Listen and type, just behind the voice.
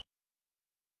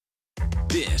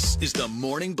This is the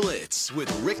Morning Blitz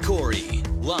with Rick Couri.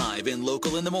 Live and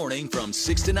local in the morning from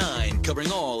 6 to 9,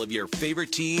 covering all of your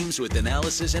favorite teams with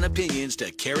analysis and opinions to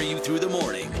carry you through the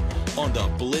morning. On the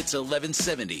Blitz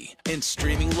 1170 and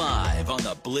streaming live on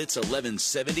the Blitz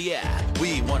 1170 app.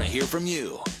 We want to hear from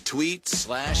you.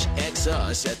 Tweet/X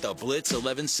us at the Blitz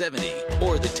 1170,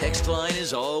 or the text line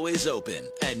is always open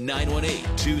at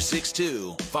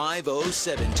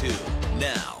 918-262-5072.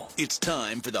 Now, it's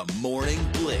time for the Morning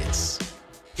Blitz.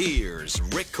 Here's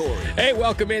Rick Couri. Hey,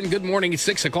 welcome in. Good morning. It's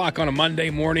 6 o'clock on a Monday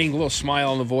morning. A little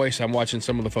smile on the voice. I'm watching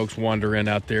some of the folks wander in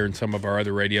out there in some of our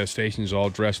other radio stations, all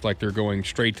dressed like they're going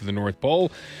straight to the North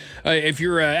Pole. If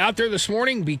you're out there this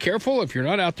morning, be careful. If you're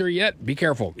not out there yet, be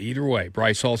careful. Either way,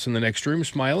 Bryce Hall's in the next room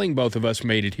smiling. Both of us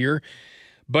made it here.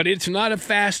 But it's not a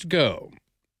fast go.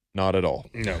 Not at all.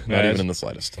 No. Not even in the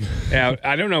slightest. Now,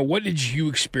 I don't know. What did you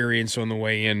experience on the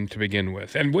way in to begin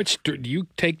with? And do you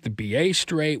take the BA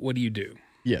straight? What do you do?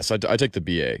 Yes, I take the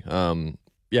BA.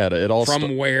 It all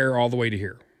from where all the way to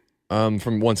here? From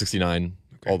 169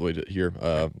 all the way to here.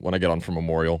 When I get on from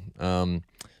Memorial. And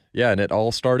it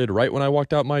all started right when I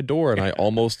walked out my door, and I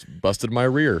almost busted my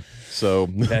rear. So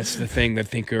that's the thing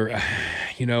that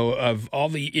of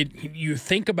all you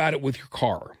think about it with your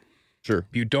car. Sure.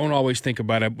 You don't always think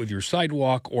about it with your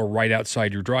sidewalk or right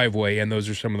outside your driveway, and those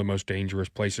are some of the most dangerous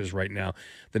places right now.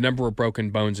 The number of broken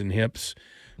bones and hips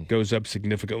goes up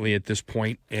significantly at this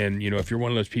point. And, if you're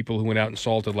one of those people who went out and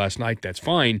salted last night, that's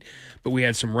fine. But we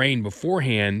had some rain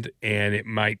beforehand, and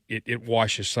it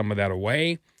washes some of that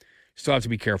away. Still have to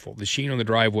be careful. The sheen on the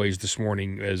driveways this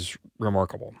morning is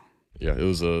remarkable. Yeah, it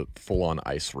was a full-on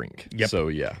ice rink. Yep.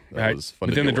 So, that was fun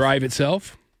to But then the drive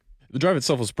itself? The drive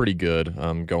itself was pretty good,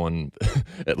 going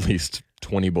at least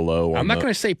 20 below. I'm not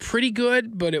going to say pretty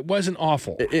good, but it wasn't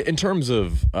awful. In terms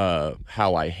of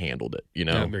how I handled it,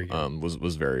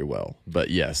 was very well. But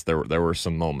yes, there were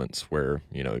some moments where,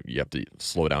 you have to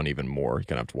slow down even more. You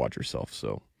kind of have to watch yourself.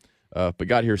 So, but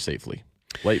got here safely.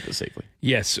 Late, but safely.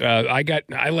 Yes, I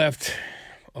left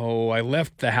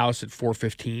the house at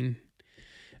 4:15.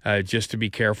 Just to be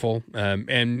careful.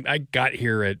 And I got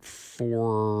here at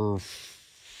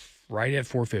right at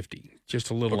 4:50,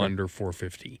 just a little under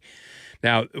 4:50.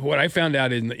 Now, what I found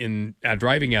out in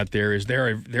driving out there is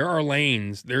there are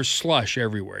lanes, there's slush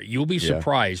everywhere. You'll be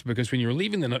surprised because when you're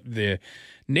leaving the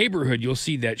neighborhood, you'll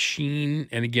see that sheen.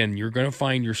 And again, you're going to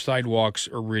find your sidewalks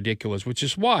are ridiculous, which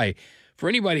is why for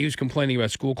anybody who's complaining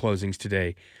about school closings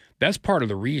today, that's part of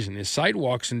the reason is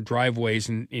sidewalks and driveways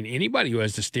and anybody who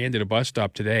has to stand at a bus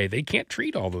stop today, they can't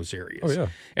treat all those areas. Oh, yeah.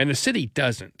 And the city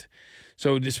doesn't.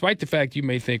 So despite the fact you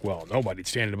may think, well, nobody'd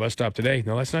stand at a bus stop today.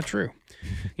 No, that's not true.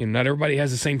 Not everybody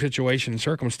has the same situation and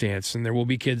circumstance, and there will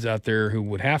be kids out there who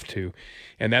would have to.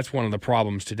 And that's one of the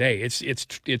problems today. It's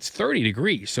 30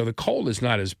 degrees, so the cold is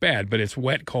not as bad, but it's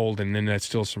wet cold, and then that's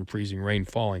still some freezing rain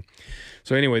falling.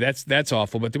 So anyway, that's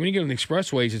awful. But then when you get on the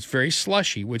expressways, it's very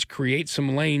slushy, which creates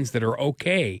some lanes that are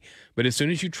okay. But as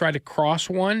soon as you try to cross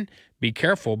one, be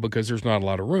careful because there's not a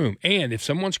lot of room. And if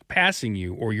someone's passing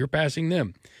you or you're passing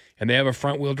them, and they have a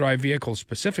front-wheel drive vehicle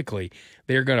specifically,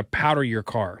 they're going to powder your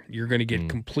car. You're going to get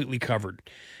completely covered.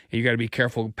 And you got to be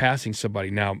careful passing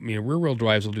somebody. Now, rear-wheel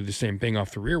drives will do the same thing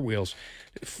off the rear wheels.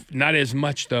 Not as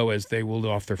much, though, as they will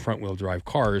off their front-wheel drive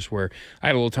cars, where I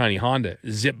had a little tiny Honda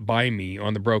zip by me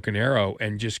on the Broken Arrow,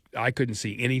 and I couldn't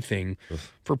see anything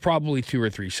for probably 2 or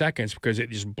 3 seconds because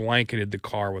it just blanketed the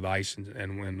car with ice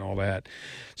and all that.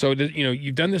 So,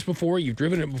 you've done this before. You've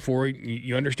driven it before.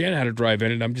 You understand how to drive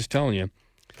in it. I'm just telling you.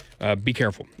 Be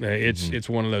careful. It's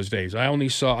one of those days.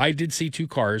 I did see 2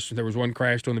 cars. There was one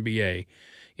crashed on the BA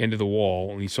into the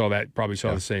wall, and you probably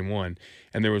saw the same one.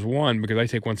 And there was one, because I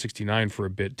take 169 for a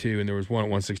bit too, and there was one at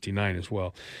 169 as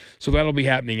well. So that'll be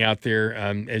happening out there.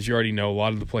 As you already know, a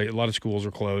lot of schools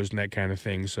are closed and that kind of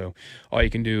thing. So all you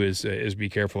can do is be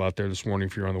careful out there this morning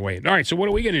if you're on the way. All right, so what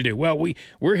are we going to do? Well,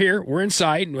 we're here. We're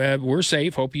inside. We're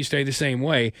safe. Hope you stay the same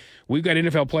way. We've got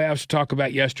NFL playoffs to talk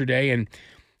about yesterday, and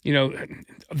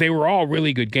they were all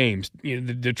really good games. The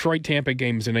Detroit-Tampa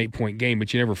game is an 8-point game,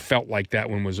 but you never felt like that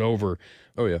one was over.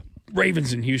 Oh, yeah.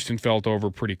 Ravens and Houston felt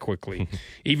over pretty quickly.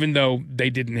 Even though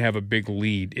they didn't have a big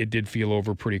lead, it did feel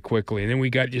over pretty quickly. And then we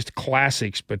got just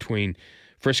classics between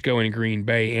Frisco and Green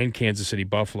Bay and Kansas City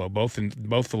Buffalo. Both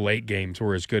the late games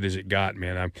were as good as it got,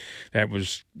 man. That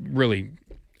was really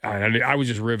I was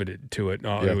just riveted to it.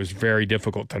 It was very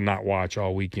difficult to not watch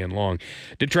all weekend long.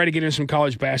 Did try to get in some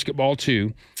college basketball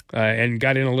too, and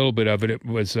got in a little bit of it. It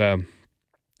was kind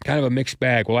of a mixed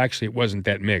bag. Well, actually, it wasn't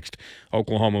that mixed.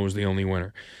 Oklahoma was the only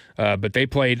winner. But they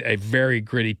played a very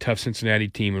gritty, tough Cincinnati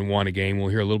team and won a game. We'll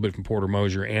hear a little bit from Porter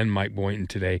Moser and Mike Boynton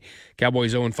today.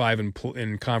 Cowboys 0-5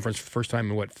 in conference for the first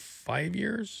time in, 5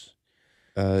 years?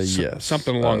 Yes.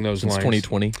 Something along those lines. Since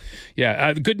 2020.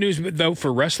 Yeah. Good news, though,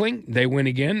 for wrestling. They win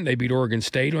again. They beat Oregon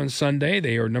State on Sunday.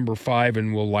 They are number 5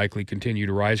 and will likely continue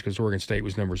to rise because Oregon State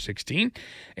was number 16.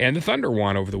 And the Thunder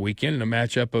won over the weekend in a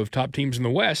matchup of top teams in the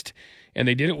West. And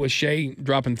they did it with Shea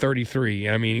dropping 33.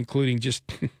 I mean, including just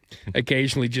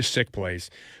occasionally just sick plays.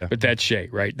 Yeah. But that's Shea,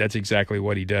 right? That's exactly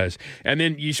what he does. And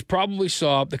then you probably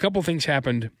saw a couple things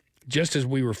happened just as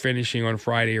we were finishing on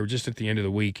Friday or just at the end of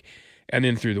the week. And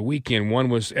then through the weekend, one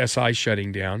was SI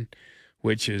shutting down,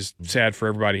 which is sad for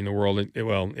everybody in the world.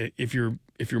 Well, if you're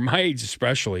my age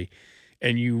especially,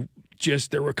 and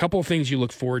there were a couple of things you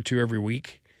look forward to every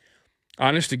week.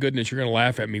 Honest to goodness, you're going to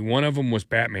laugh at me. One of them was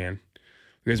Batman,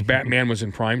 because Batman was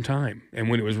in prime time. And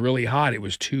when it was really hot, it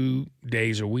was 2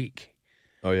 days a week.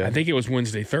 Oh, yeah? I think it was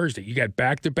Wednesday, Thursday. You got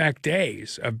back-to-back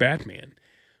days of Batman.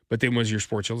 But then was your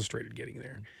Sports Illustrated getting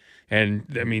there?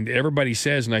 And, I mean, everybody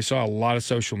says, and I saw a lot of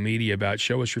social media about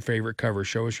show us your favorite cover,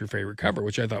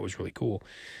 which I thought was really cool.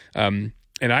 And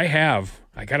I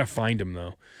got to find them,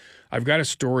 though. I've got a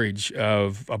storage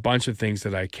of a bunch of things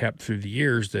that I kept through the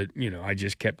years that, I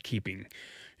just kept keeping.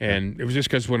 And it was just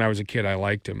because when I was a kid, I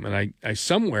liked them. And I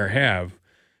somewhere have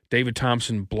David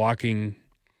Thompson blocking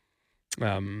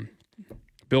Bill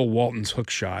Walton's hook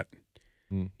shot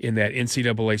in that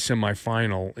NCAA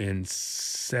semifinal in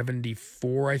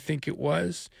 74, I think it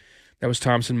was. That was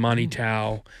Thompson, Monty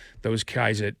Tao, those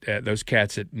cats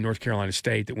at North Carolina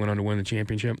State that went on to win the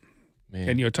championship. Man.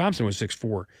 And, Thompson was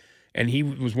 6'4", and he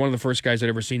was one of the first guys I'd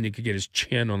ever seen that could get his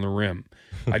chin on the rim.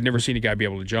 I'd never seen a guy be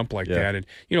able to jump like that. And,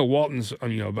 Walton's,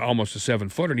 almost a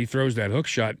 7-footer, and he throws that hook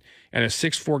shot, and a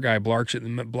 6'4" guy blocks it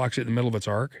in the middle of its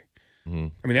arc. Mm-hmm.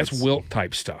 I mean, that's Wilt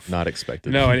type stuff. Not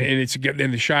expected. No, and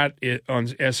the shot on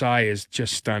SI is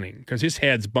just stunning because his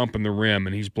head's bumping the rim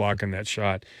and he's blocking that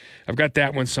shot. I've got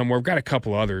that one somewhere. I've got a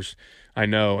couple others. I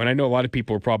know, and I know a lot of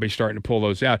people are probably starting to pull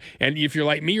those out. And if you're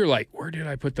like me, you're like, where did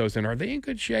I put those in? Are they in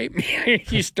good shape?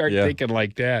 You start thinking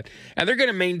like that. And they're going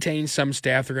to maintain some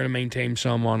staff. They're going to maintain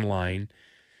some online.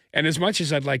 And as much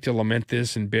as I'd like to lament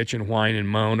this and bitch and whine and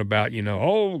moan about,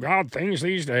 oh, God, things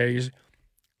these days.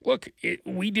 Look,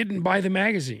 we didn't buy the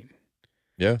magazine.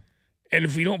 Yeah. And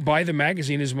if we don't buy the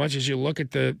magazine as much as you look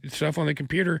at the stuff on the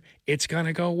computer, it's going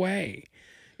to go away.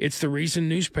 It's the reason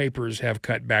newspapers have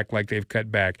cut back like they've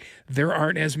cut back. There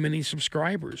aren't as many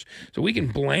subscribers. So we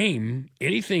can blame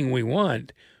anything we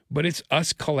want, but it's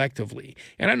us collectively.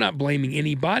 And I'm not blaming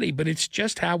anybody, but it's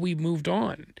just how we've moved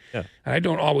on. Yeah. And I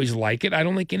don't always like it. I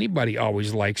don't think anybody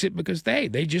always likes it because they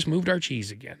just moved our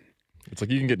cheese again. It's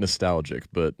like you can get nostalgic,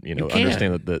 but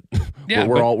understand that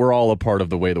we're all a part of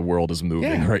the way the world is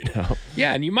moving right now.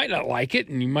 Yeah, and you might not like it,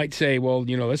 and you might say, "Well,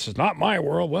 this is not my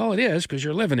world." Well, it is because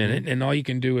you're living in it, and all you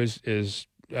can do is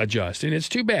adjust. And it's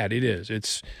too bad. It is.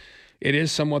 It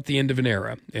is somewhat the end of an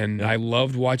era, and I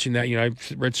loved watching that.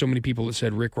 I've read so many people that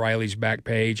said Rick Riley's back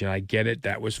page, and I get it.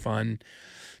 That was fun.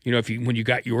 When you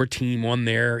got your team on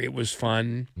there, it was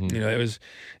fun. It was.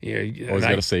 Always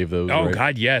got to save those. Oh, right?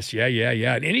 God, yes, yeah.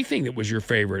 And anything that was your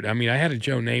favorite. I mean, I had a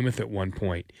Joe Namath at one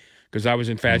point because I was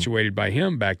infatuated by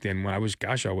him back then. When I was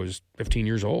 15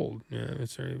 years old.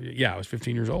 I was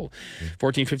 15 years old,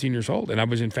 14, 15 years old, and I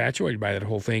was infatuated by that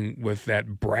whole thing with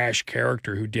that brash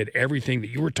character who did everything that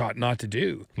you were taught not to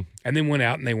do, and then went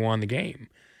out and they won the game.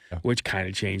 Which kind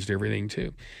of changed everything,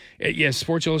 too. Yes,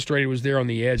 Sports Illustrated was there on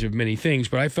the edge of many things,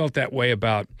 but I felt that way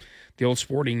about the old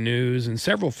Sporting News and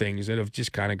several things that have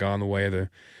just kind of gone the way of the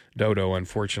dodo,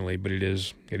 unfortunately, but it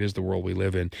is the world we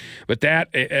live in. But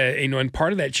that, and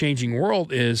part of that changing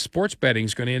world is sports betting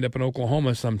is going to end up in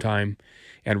Oklahoma sometime,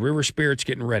 and River Spirit's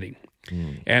getting ready.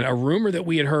 And a rumor that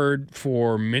we had heard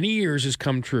for many years has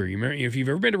come true. You remember, if you've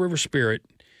ever been to River Spirit,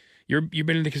 you've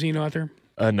been in the casino out there?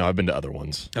 No, I've been to other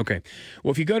ones. Okay.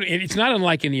 Well, if you go to, it's not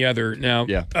unlike any other. Now,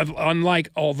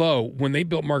 although when they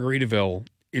built Margaritaville,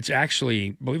 it's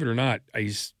actually, believe it or not, a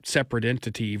separate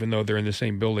entity, even though they're in the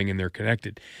same building and they're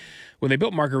connected. When they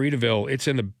built Margaritaville, it's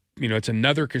in the, it's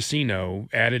another casino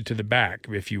added to the back,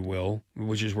 if you will,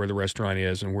 which is where the restaurant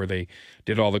is and where they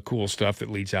did all the cool stuff that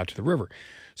leads out to the river.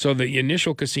 So the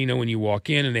initial casino, when you walk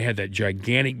in, and they had that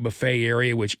gigantic buffet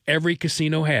area, which every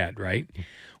casino had, right?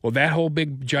 Well, that whole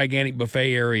big, gigantic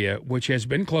buffet area, which has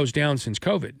been closed down since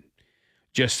COVID,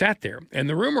 just sat there. And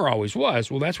the rumor always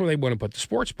was, well, that's where they want to put the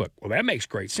sports book. Well, that makes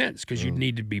great sense because you'd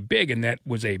need to be big, and that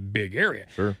was a big area.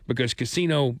 Sure. Because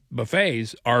casino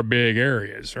buffets are big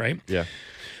areas, right? Yeah.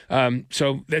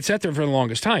 So that sat there for the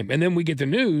longest time. And then we get the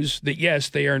news that, yes,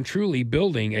 they are truly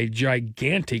building a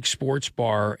gigantic sports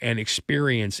bar and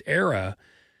experience area,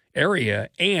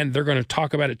 and they're going to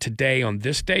talk about it today on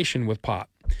this station with Pop.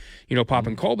 Pop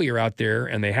and Colby are out there,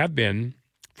 and they have been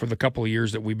for the couple of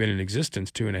years that we've been in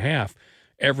existence, 2.5,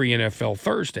 every NFL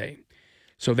Thursday.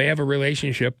 So they have a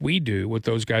relationship we do with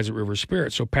those guys at River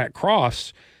Spirit. So Pat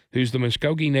Cross, who's the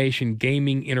Muskogee Nation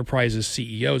Gaming Enterprises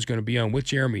CEO, is going to be on with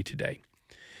Jeremy today.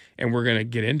 And we're going to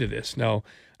get into this. Now,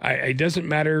 it doesn't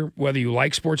matter whether you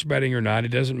like sports betting or not. It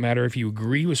doesn't matter if you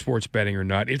agree with sports betting or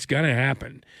not. It's going to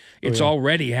happen. It's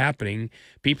already happening.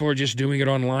 People are just doing it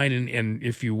online and,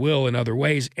 if you will, in other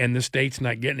ways, and the state's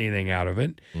not getting anything out of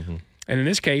it. Mm-hmm. And in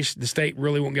this case, the state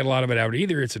really won't get a lot of it out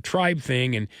either. It's a tribe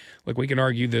thing, and look, we can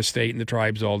argue the state and the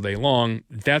tribes all day long.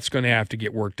 That's going to have to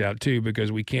get worked out too,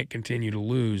 because we can't continue to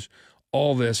lose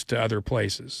all this to other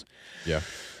places. Yeah.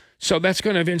 So that's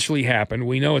going to eventually happen.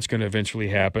 We know it's going to eventually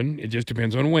happen. It just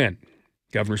depends on when.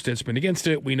 Governor Stitt's been against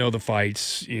it. We know the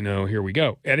fights. Here we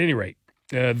go. At any rate,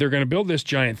 they're going to build this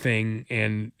giant thing,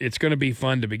 and it's going to be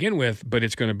fun to begin with, but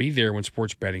it's going to be there when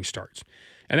sports betting starts.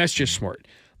 And that's just smart.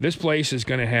 This place is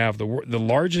going to have the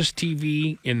largest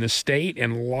TV in the state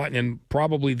and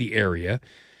probably the area.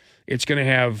 It's going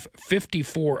to have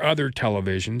 54 other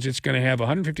televisions. It's going to have a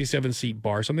 157-seat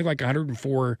bar, something like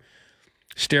 104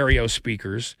 stereo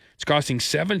speakers. It's costing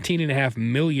 $17.5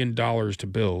 million to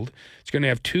build. It's going to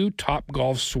have 2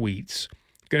 Topgolf suites.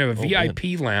 It's going to have a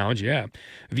VIP lounge,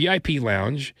 VIP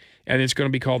lounge, and it's going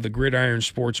to be called the Gridiron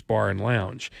Sports Bar and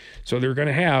Lounge. So they're going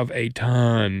to have a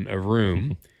ton of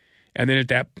room. And then at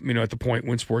the point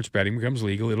when sports betting becomes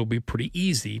legal, it'll be pretty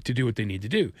easy to do what they need to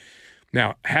do.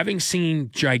 Now, having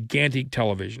seen gigantic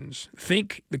televisions,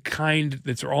 think the kind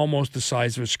that's almost the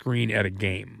size of a screen at a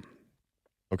game.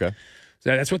 Okay.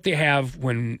 So that's what they have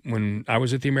when I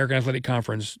was at the American Athletic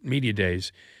Conference Media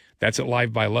Days. That's at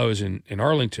Live by Lowe's in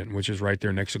Arlington, which is right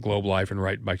there next to Globe Life and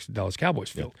right by Dallas Cowboys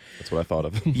field. Yeah, that's what I thought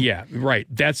of. Yeah, right.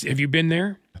 Have you been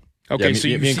there? Okay,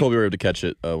 yeah, me and Colby were able to catch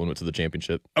it when we went to the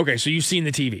championship. Okay, so you've seen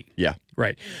the TV. Yeah.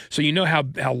 Right. So you know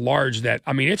how large that –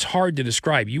 I mean, it's hard to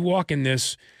describe. You walk in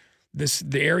the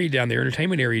area down there,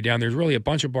 entertainment area down there, there's really a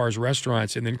bunch of bars,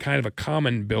 restaurants, and then kind of a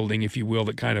common building, if you will,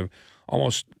 that kind of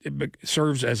almost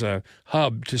serves as a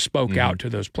hub to spoke out to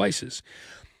those places.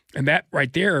 And that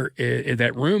right there,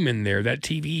 that room in there, that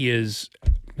TV is –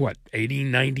 what, 80,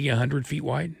 90, 100 feet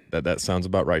wide? That sounds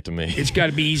about right to me. It's got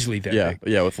to be easily that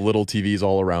big. Yeah, with little TVs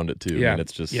all around it too. Yeah, I mean,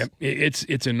 it's just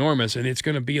it's enormous, and it's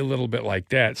going to be a little bit like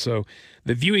that. So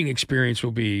the viewing experience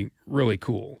will be really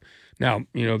cool. Now,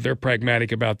 they're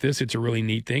pragmatic about this. It's a really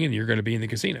neat thing, and you're going to be in the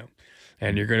casino,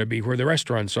 and you're going to be where the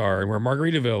restaurants are and where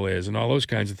Margaritaville is and all those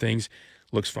kinds of things.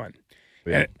 Looks fun.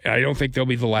 Yeah. And I don't think they'll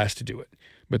be the last to do it,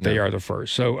 but they are the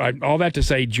first. So all that to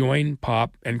say, join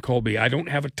Pop and Colby. I don't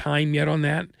have a time yet on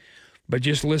that, but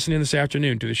just listen in this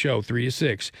afternoon to the show, 3 to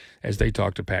 6, as they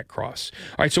talk to Pat Cross.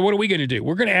 All right, so what are we going to do?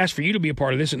 We're going to ask for you to be a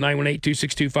part of this at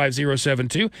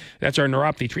 918-262-5072. That's our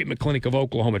Neuropathy Treatment Clinic of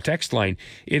Oklahoma text line.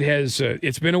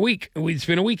 It's been a week. It's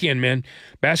been a weekend, man.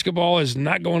 Basketball is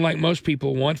not going like most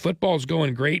people want. Football's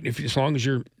going great as long as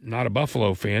you're not a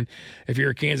Buffalo fan. If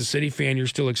you're a Kansas City fan, you're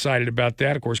still excited about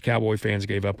that. Of course, Cowboy fans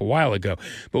gave up a while ago.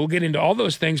 But we'll get into all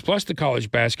those things, plus the college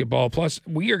basketball. Plus,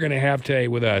 we are going to have today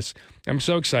with us, I'm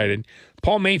so excited,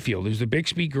 Paul Mayfield, who's the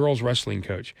Bixby girls wrestling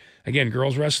coach. Again,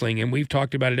 girls wrestling, and we've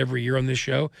talked about it every year on this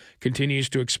show, continues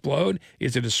to explode.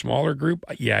 Is it a smaller group?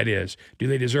 Yeah, it is. Do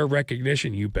they deserve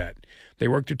recognition? You bet. They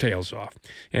work their tails off,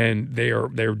 and they're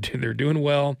doing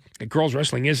well. And girls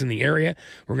wrestling is in the area.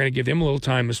 We're going to give them a little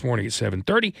time this morning at 7:30.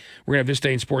 We're going to have This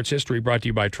Day in Sports History brought to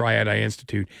you by Triad Eye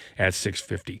Institute at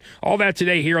 6:50. All that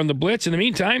today here on the Blitz. In the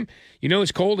meantime,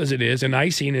 as cold as it is and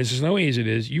icy and as snowy as it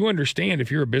is, you understand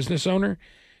if you're a business owner,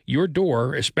 your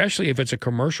door, especially if it's a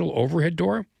commercial overhead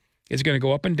door, is going to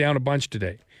go up and down a bunch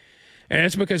today. And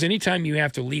that's because anytime you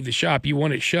have to leave the shop, you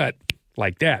want it shut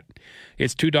like that.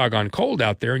 It's too doggone cold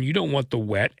out there, and you don't want the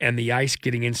wet and the ice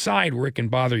getting inside where it can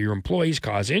bother your employees,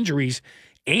 cause injuries,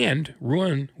 and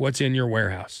ruin what's in your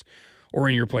warehouse or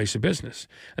in your place of business.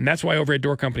 And that's why Overhead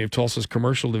Door Company of Tulsa's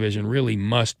commercial division really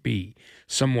must be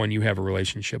someone you have a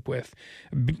relationship with.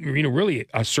 Really,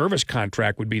 a service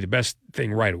contract would be the best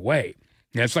thing right away.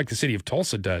 That's like the city of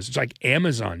Tulsa does. It's like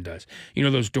Amazon does.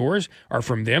 Those doors are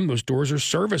from them. Those doors are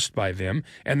serviced by them.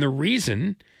 And the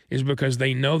reason is because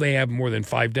they know they have more than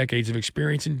 5 decades of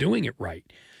experience in doing it right.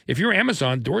 If you're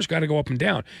Amazon, doors got to go up and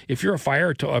down. If you're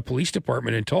a police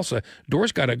department in Tulsa,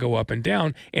 doors got to go up and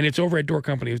down, and it's Overhead Door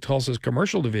Company of Tulsa's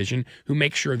commercial division who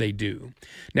makes sure they do.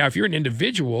 Now, if you're an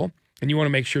individual And you want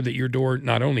to make sure that your door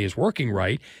not only is working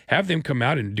right, have them come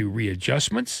out and do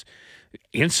readjustments,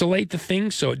 insulate the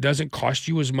thing so it doesn't cost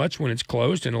you as much when it's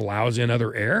closed and allows in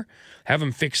other air, have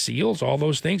them fix seals, all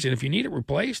those things. And if you need it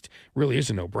replaced, really is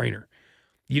a no-brainer.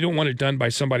 You don't want it done by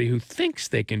somebody who thinks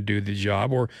they can do the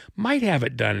job or might have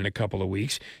it done in a couple of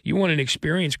weeks. You want an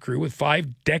experienced crew with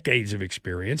 5 decades of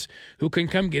experience who can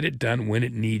come get it done when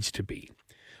it needs to be.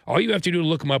 All you have to do to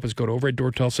look them up is go to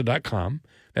overheaddoortulsa.com.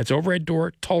 That's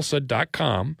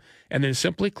overheaddoortulsa.com, and then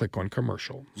simply click on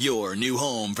commercial. Your new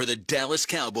home for the Dallas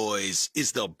Cowboys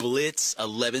is the Blitz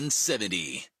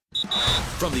 1170.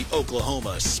 From the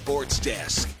Oklahoma Sports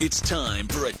Desk, it's time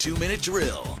for a 2-minute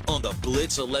drill on the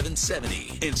Blitz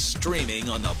 1170 and streaming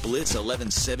on the Blitz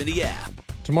 1170 app.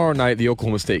 Tomorrow night, the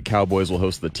Oklahoma State Cowboys will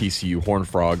host the TCU Horned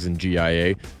Frogs in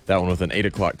GIA. That one with an 8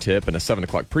 o'clock tip and a 7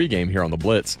 o'clock pregame here on the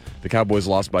Blitz. The Cowboys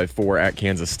lost by 4 at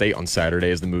Kansas State on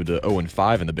Saturday as they moved to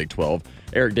 0-5 in the Big 12.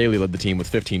 Eric Daly led the team with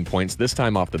 15 points, this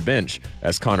time off the bench,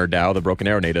 as Connor Dow, the Broken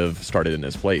Arrow native, started in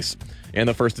his place. And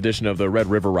the first edition of the Red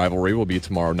River rivalry will be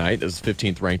tomorrow night as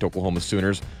 15th-ranked Oklahoma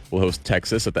Sooners will host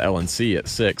Texas at the LNC at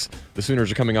 6. The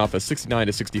Sooners are coming off a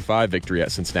 69-65 victory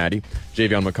at Cincinnati.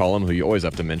 Javion McCollum, who you always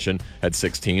have to mention, had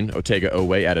 16. Otega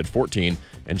Oweh added 14.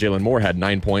 And Jalen Moore had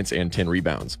 9 points and 10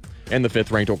 rebounds. And the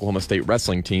 5th-ranked Oklahoma State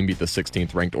wrestling team beat the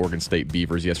 16th-ranked Oregon State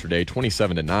Beavers yesterday,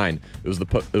 27-9.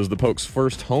 It was the Pokes'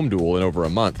 first home duel in over a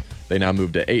month. They now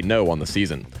moved to 8-0 on the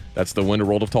season. That's the Winter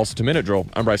World of Tulsa 2-minute drill.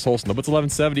 I'm Bryce Holston, the Blitz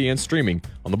 1170, and streaming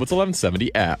on the Blitz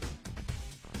 1170 app.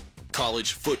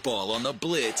 College football on the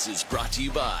Blitz is brought to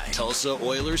you by Tulsa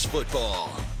Oilers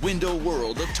Football, Window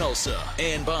World of Tulsa,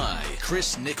 and by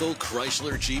Chris Nickel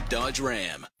Chrysler Jeep Dodge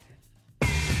Ram.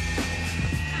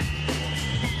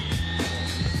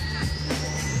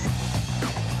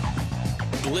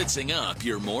 Blitzing up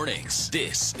your mornings.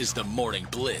 This is the Morning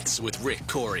Blitz with Rick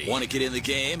Couri. Want to get in the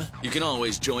game? You can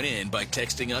always join in by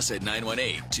texting us at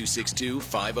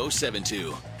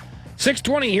 918-262-5072.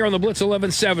 6:20 here on the Blitz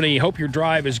 1170. Hope your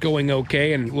drive is going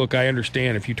okay. And look, I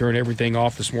understand if you turn everything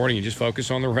off this morning and just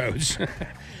focus on the roads.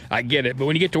 I get it. But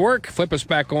when you get to work, flip us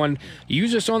back on.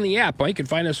 Use us on the app. You can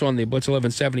find us on the Blitz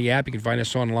 1170 app. You can find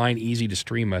us online. Easy to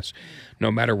stream us no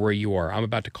matter where you are. I'm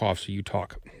about to cough, so you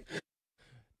talk.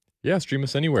 Yeah, stream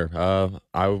us anywhere.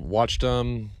 I watched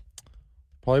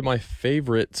probably my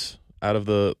favorite out of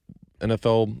the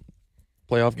NFL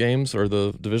playoff games or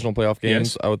the divisional playoff games,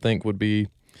 yes. I would think would be,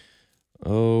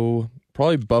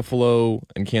 probably Buffalo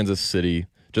and Kansas City,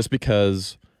 just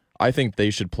because I think they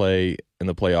should play in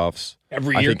the playoffs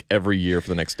every year for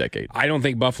the next decade. I don't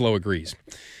think Buffalo agrees.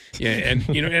 Yeah, and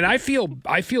and I feel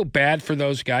bad for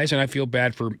those guys, and I feel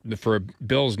bad for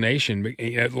Bills Nation.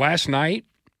 Last night,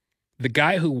 the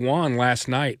guy who won last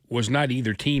night was not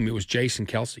either team. It was Jason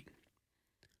Kelce.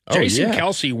 Jason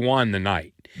Kelce won the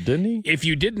night. Didn't he? If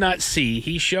you did not see,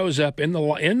 he shows up in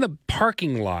the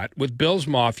parking lot with Bills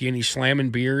Mafia, and he's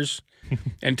slamming beers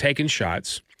and taking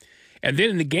shots. And then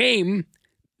in the game,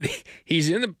 he's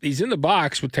in the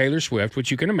box with Taylor Swift, which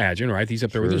you can imagine, right? He's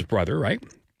up there with his brother, right?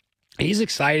 He's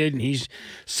excited, and he's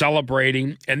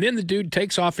celebrating. And then the dude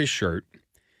takes off his shirt,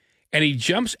 and he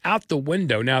jumps out the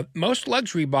window. Now, most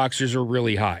luxury boxes are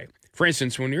really high. For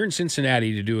instance, when you're in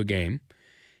Cincinnati to do a game,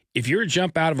 if you're to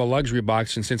jump out of a luxury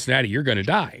box in Cincinnati, you're going to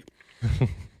die.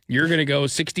 You're going to go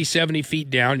 60, 70 feet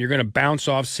down. You're going to bounce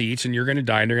off seats, and you're going to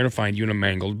die, and they're going to find you in a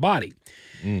mangled body.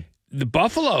 Mm. The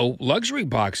Buffalo luxury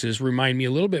boxes remind me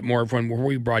a little bit more of when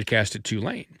we broadcast at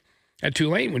Tulane. At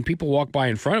Tulane, when people walk by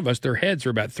in front of us, their heads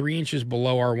are about 3 inches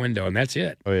below our window, and that's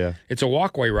it. Oh, yeah. It's a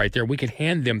walkway right there. We can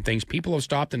hand them things. People have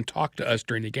stopped and talked to us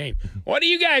during the game. What are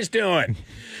you guys doing?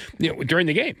 During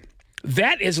the game.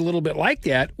 That is a little bit like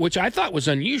that, which I thought was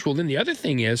unusual. Then the other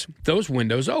thing is those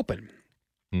windows open.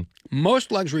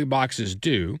 Most luxury boxes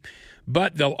do,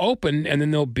 but they'll open, and then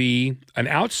there'll be an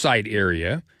outside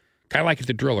area, kind of like at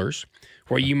the Drillers,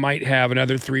 where you might have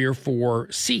another 3 or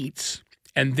 4 seats,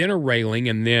 and then a railing,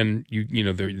 and then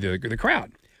the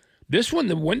crowd. This one,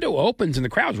 the window opens, and the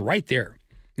crowd's right there.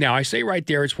 Now, I say right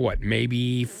there, it's what,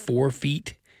 maybe 4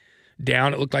 feet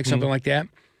down? It looked like something like that.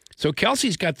 So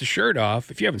Kelsey's got the shirt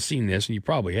off, if you haven't seen this, and you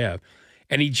probably have,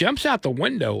 and he jumps out the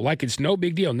window like it's no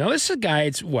big deal. Now, this is a guy,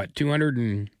 it's what,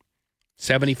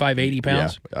 275, 80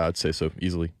 pounds? Yeah, I'd say so,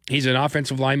 easily. He's an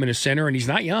offensive lineman, a center, and he's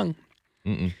not young.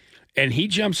 And he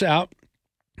jumps out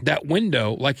that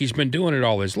window like he's been doing it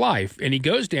all his life, and he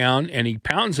goes down and he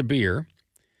pounds a beer,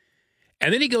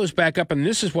 and then he goes back up, and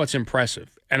this is what's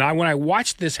impressive. And when I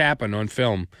watched this happen on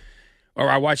film, or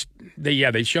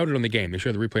they showed it on the game. They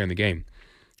showed the replay on the game.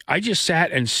 I just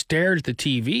sat and stared at the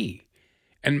TV,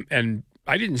 and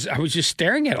I was just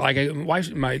staring at it.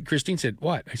 Like, Christine said,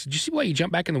 what? I said, did you see why you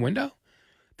jumped back in the window?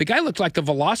 The guy looked like the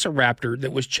velociraptor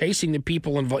that was chasing the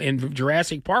people in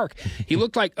Jurassic Park. He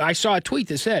looked like, I saw a tweet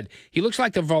that said, he looks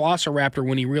like the velociraptor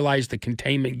when he realized the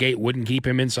containment gate wouldn't keep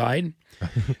him inside.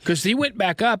 Because he went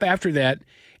back up after that,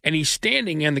 and he's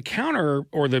standing, and the counter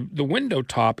or the window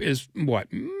top is,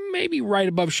 maybe right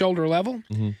above shoulder level.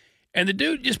 Mm-hmm. And the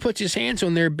dude just puts his hands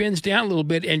on there, bends down a little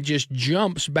bit, and just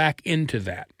jumps back into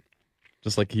that.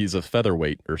 Just like he's a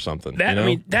featherweight or something. I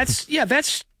mean, that's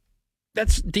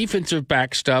defensive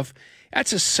back stuff.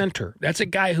 That's a center. That's a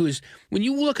guy who's, when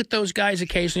you look at those guys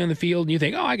occasionally on the field and you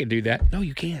think, oh, I could do that. No,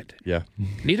 you can't. Yeah.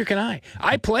 Neither can I.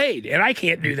 I played, and I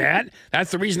can't do that.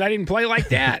 That's the reason I didn't play like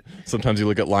that. Sometimes you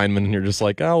look at linemen and you're just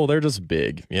like, oh, well, they're just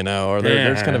big, or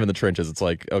they're just kind of in the trenches. It's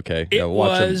like, okay,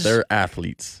 watch them. They're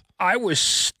athletes. I was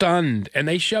stunned, and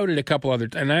they showed it a couple other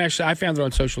times. And I found it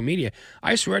on social media.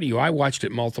 I swear to you, I watched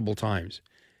it multiple times.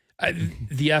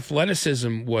 The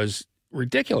athleticism was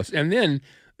ridiculous. And then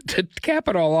to cap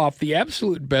it all off, the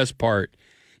absolute best part,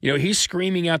 he's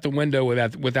screaming out the window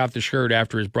without the shirt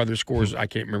after his brother scores. I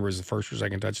can't remember if it was the first or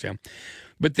second touchdown.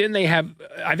 But then they have,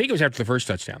 I think it was after the first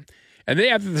touchdown. And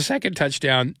then after the second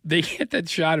touchdown, they get that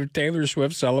shot of Taylor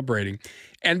Swift celebrating.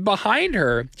 And behind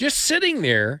her, just sitting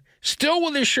there, still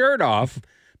with his shirt off,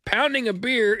 pounding a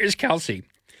beer, is Kelsey.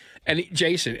 And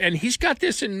Jason. And he's got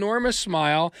this enormous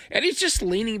smile, and he's just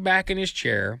leaning back in his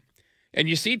chair. And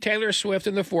you see Taylor Swift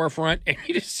in the forefront, and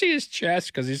you just see his chest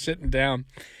because he's sitting down,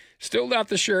 still without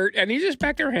the shirt, and he's just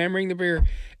back there hammering the beer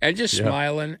and just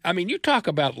smiling. I mean, you talk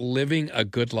about living a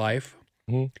good life.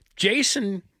 Mm-hmm.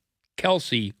 Jason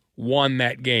Kelsey won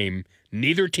that game.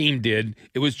 Neither team did.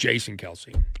 It was Jason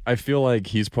Kelsey. I feel like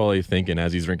he's probably thinking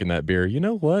as he's drinking that beer, you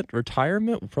know what?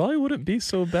 Retirement probably wouldn't be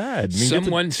so bad.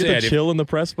 Someone said, chill in the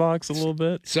press box a little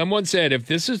bit. Someone said, if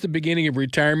this is the beginning of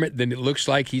retirement, then it looks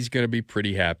like he's going to be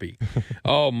pretty happy.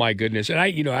 Oh my goodness! And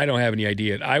I don't have any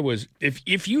idea.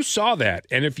 If you saw that,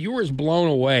 and if you were as blown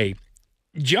away,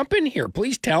 jump in here.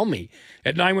 Please tell me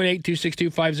at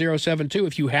 918-262-5072.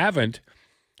 If you haven't,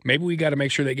 maybe we got to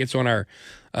make sure that gets on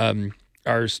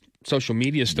our social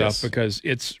media stuff because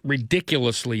it's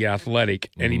ridiculously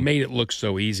athletic, and he made it look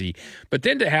so easy. But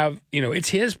then to have, it's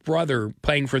his brother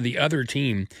playing for the other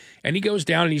team, and he goes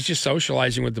down and he's just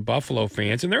socializing with the Buffalo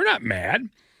fans, and they're not mad.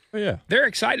 Oh, yeah. They're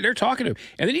excited. They're talking to him.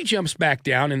 And then he jumps back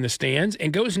down in the stands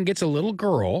and goes and gets a little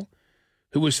girl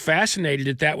who was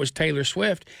fascinated that was Taylor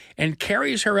Swift and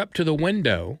carries her up to the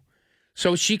window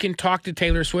so she can talk to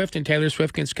Taylor Swift, and Taylor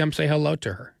Swift can come say hello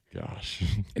to her. Gosh.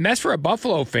 And that's for a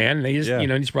Buffalo fan. And they just,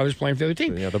 his brother's playing for the other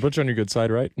team. Yeah, they'll put you on your good side,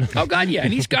 right? Oh, God, yeah.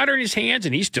 And he's got her in his hands,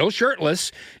 and he's still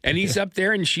shirtless. And he's up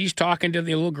there, and she's talking to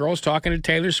the little girl's talking to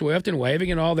Taylor Swift and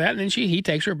waving and all that. And then he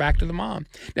takes her back to the mom.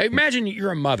 Now, imagine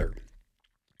you're a mother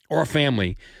or a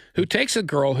family who takes a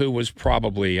girl who was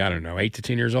probably, 8 to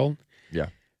 10 years old. Yeah.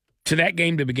 To that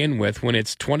game to begin with when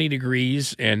it's 20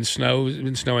 degrees and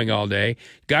been snowing all day.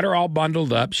 Got her all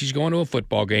bundled up. She's going to a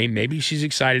football game. Maybe she's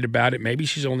excited about it. Maybe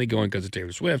she's only going because of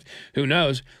Taylor Swift. Who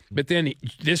knows? But then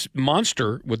this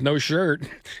monster with no shirt,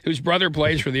 whose brother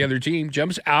plays for the other team,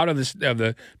 jumps out of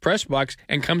the press box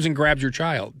and comes and grabs your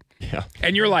child. Yeah.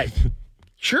 And you're like,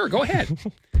 sure, go ahead.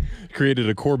 Created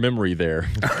a core memory there.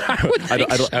 I would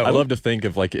think so. I love to think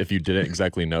of if you didn't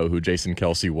exactly know who Jason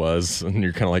Kelsey was, and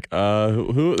you're kind of like,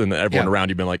 who? And everyone around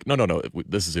you've been like, no,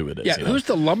 this is who it is. Yeah, who's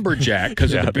the lumberjack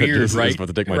because of the beard, right? Is about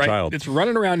to take my child. It's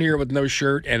running around here with no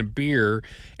shirt and a beer,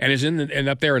 and is and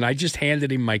up there, and I just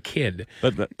handed him my kid.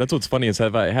 That's what's funny is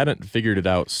if I hadn't figured it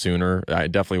out sooner, I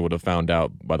definitely would have found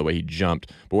out by the way he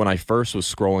jumped. But when I first was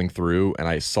scrolling through and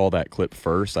I saw that clip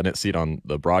first, I didn't see it on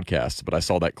the broadcast, but I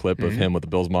saw that clip of him with the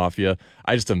Bills Mafia.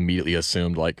 I just immediately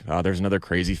assumed there's another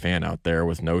crazy fan out there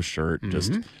with no shirt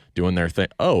just doing their thing.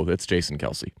 Oh, it's Jason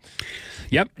Kelsey.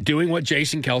 Yep, doing what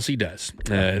Jason Kelsey does.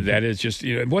 That is just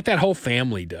what that whole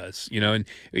family does. And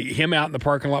him out in the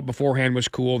parking lot beforehand was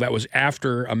cool. That was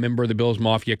after a member of the Bills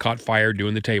Mafia caught fire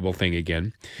doing the table thing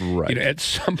again. Right. At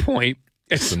some point,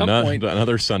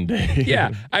 another Sunday.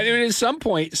 Yeah, at some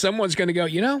point, someone's going to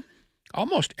go.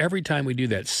 Almost every time we do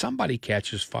that, somebody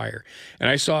catches fire. And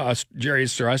I saw a Jerry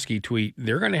Starosky tweet,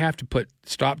 they're going to have to put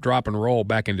stop, drop, and roll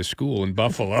back into school in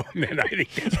Buffalo. And I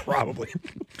think that's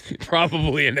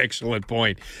probably an excellent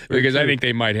point because I think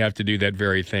they might have to do that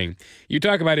very thing. You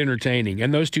talk about entertaining,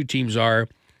 and those two teams are.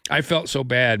 I felt so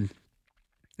bad.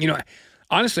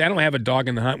 Honestly, I don't have a dog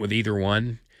in the hunt with either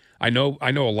one. I know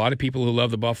a lot of people who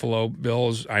love the Buffalo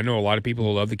Bills. I know a lot of people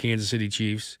who love the Kansas City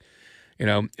Chiefs.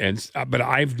 But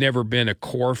I've never been a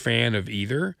core fan of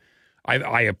either.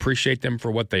 I appreciate them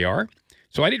for what they are.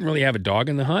 So I didn't really have a dog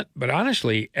in the hunt, but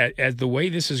honestly, as the way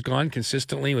this has gone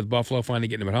consistently with Buffalo finally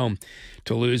getting them at home,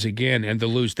 to lose again and to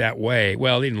lose that way,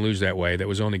 well, they didn't lose that way. That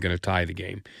was only going to tie the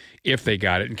game if they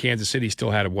got it. And Kansas City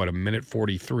still had, a minute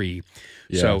 43.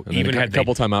 Yeah, so even had a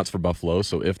couple timeouts for Buffalo,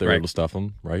 so if they were able to stuff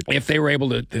them, right? If they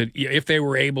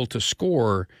were able to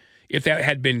score, if that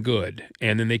had been good,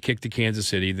 and then they kicked to Kansas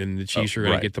City, then the Chiefs are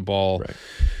going to get the ball. Right.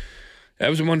 That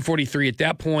was a 143 at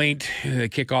that point. The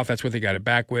kickoff, that's what they got it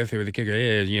back with. Or the kicker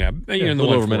is, in the a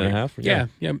little over a minute and a half. Yeah.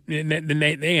 And then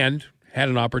they had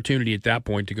an opportunity at that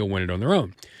point to go win it on their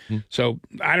own. So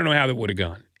I don't know how that would have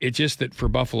gone. It's just that for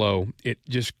Buffalo, it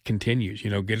just continues.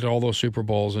 Get all those Super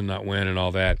Bowls and not win and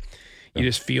all that. You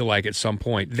just feel like at some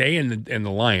point, they and the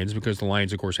Lions, because the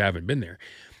Lions, of course, haven't been there,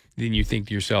 then you think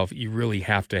to yourself, you really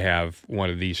have to have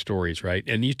one of these stories, right?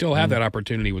 And you still have that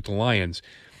opportunity with the Lions.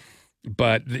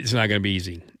 But it's not going to be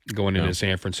easy going into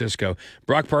San Francisco.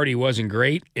 Brock Purdy wasn't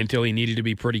great until he needed to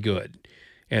be pretty good,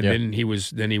 and then he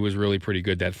was really pretty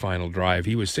good that final drive.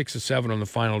 He was 6 of 7 on the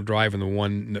final drive, and the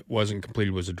one that wasn't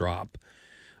completed was a drop.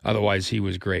 Otherwise, he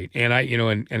was great. And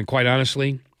and quite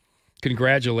honestly,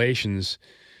 congratulations,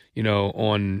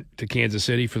 on to Kansas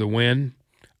City for the win.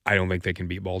 I don't think they can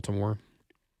beat Baltimore.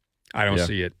 I don't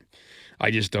see it. I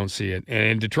just don't see it.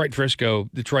 And Detroit-Frisco,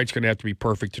 Detroit's going to have to be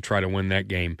perfect to try to win that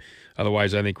game.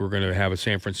 Otherwise, I think we're going to have a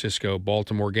San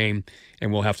Francisco-Baltimore game,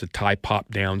 and we'll have to tie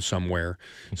Pop down somewhere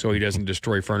so he doesn't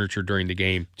destroy furniture during the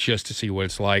game just to see what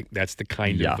it's like. That's the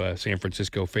kind of San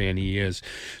Francisco fan he is.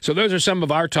 So those are some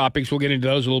of our topics. We'll get into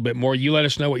those a little bit more. You let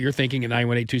us know what you're thinking at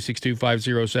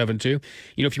 918-262-5072.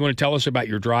 If you want to tell us about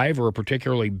your drive or a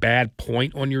particularly bad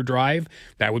point on your drive,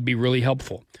 that would be really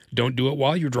helpful. Don't do it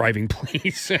while you're driving,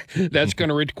 please. That's going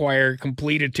to require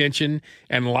complete attention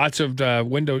and lots of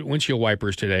windshield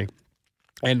wipers today.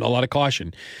 And a lot of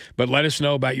caution. But let us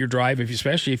know about your drive,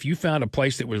 especially if you found a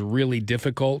place that was really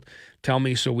difficult. Tell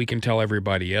me so we can tell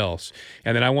everybody else.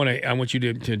 And then I want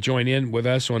you to join in with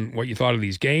us on what you thought of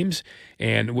these games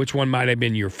and which one might have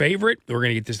been your favorite. We're going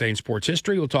to get this day in sports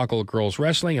history. We'll talk a little girls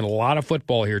wrestling and a lot of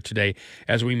football here today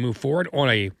as we move forward on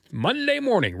a Monday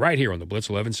morning right here on the Blitz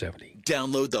 1170.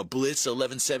 Download the Blitz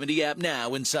 1170 app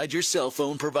now inside your cell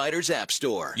phone provider's app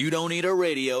store. You don't need a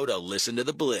radio to listen to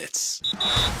the Blitz.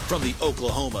 From the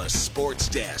Oklahoma Sports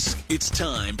Desk, it's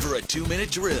time for a 2-minute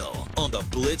drill on the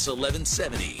Blitz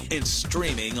 1170 and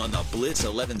streaming on the Blitz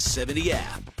 1170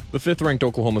 app. The 5th-ranked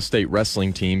Oklahoma State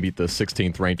wrestling team beat the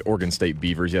 16th-ranked Oregon State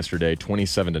Beavers yesterday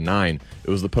 27-9. It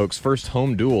was the Pokes' first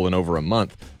home duel in over a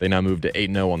month. They now moved to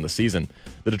 8-0 on the season.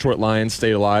 The Detroit Lions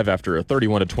stayed alive after a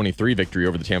 31-23 victory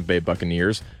over the Tampa Bay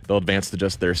Buccaneers. They'll advance to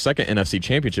just their second NFC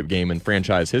Championship game in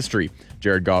franchise history.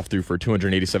 Jared Goff threw for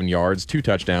 287 yards, 2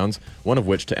 touchdowns, one of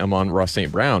which to Amon-Ra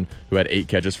St. Brown, who had 8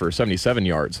 catches for 77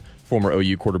 yards. Former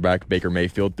OU quarterback Baker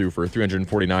Mayfield threw for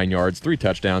 349 yards, 3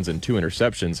 touchdowns, and 2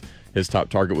 interceptions. His top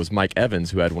target was Mike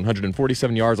Evans, who had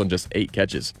 147 yards on just 8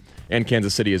 catches. And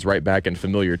Kansas City is right back in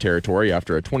familiar territory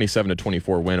after a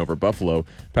 27-24 win over Buffalo.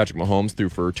 Patrick Mahomes threw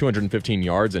for 215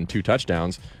 yards and 2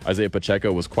 touchdowns. Isaiah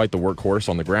Pacheco was quite the workhorse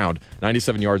on the ground,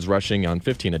 97 yards rushing on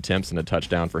 15 attempts and a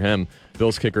touchdown for him.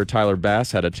 Bills kicker Tyler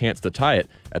Bass had a chance to tie it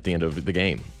at the end of the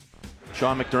game.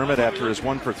 Sean McDermott, after his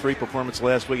 1-for-3 performance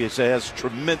last week, he has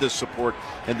tremendous support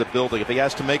in the building. If he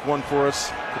has to make one for us,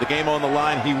 for the game on the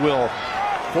line, he will.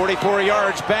 44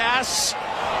 yards, Bass.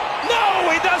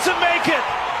 No, he doesn't make it.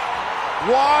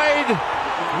 Wide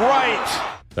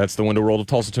right. That's the window roll to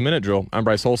Tulsa 2-minute drill. I'm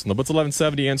Bryce Holson, the Blitz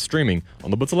 1170 and streaming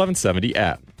on the Blitz 1170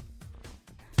 app.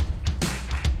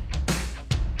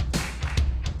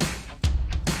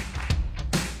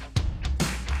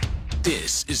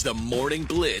 This is the Morning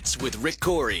Blitz with Rick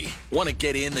Couri. Want to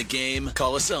get in the game?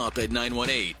 Call us up at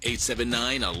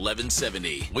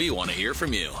 918-879-1170. We want to hear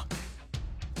from you.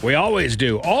 We always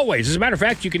do. Always. As a matter of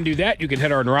fact, you can do that. You can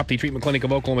hit our Neuropathy Treatment Clinic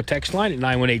of Oklahoma text line at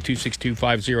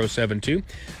 918-262-5072.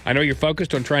 I know you're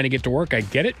focused on trying to get to work. I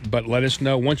get it. But let us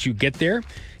know once you get there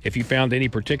if you found any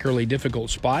particularly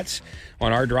difficult spots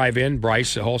on our drive-in.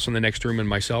 Bryce Holson, the next room, and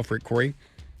myself, Rick Couri.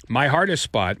 My hardest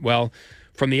spot, well,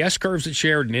 from the S-curves at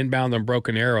Sheridan inbound on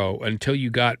Broken Arrow until you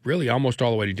got really almost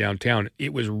all the way to downtown,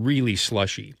 it was really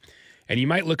slushy. And you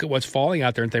might look at what's falling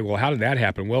out there and think, well, how did that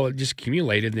happen? Well, it just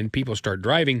accumulated, and then people start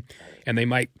driving, and they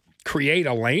might create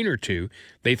a lane or two.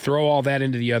 They throw all that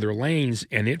into the other lanes,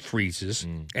 and it freezes,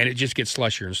 and it just gets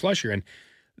slushier and slushier. And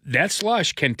that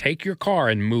slush can take your car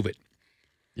and move it.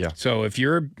 Yeah. So if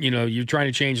you're trying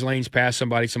to change lanes past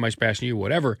somebody's passing you,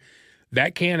 whatever,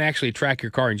 that can actually track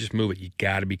your car and just move it. You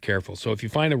got to be careful. So if you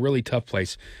find a really tough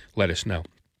place, let us know.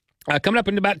 Coming up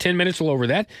in about 10 minutes, a little over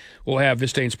that, we'll have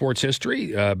This Day in Sports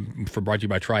History, brought to you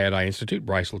by Triad Eye Institute.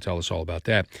 Bryce will tell us all about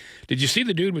that. Did you see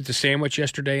the dude with the sandwich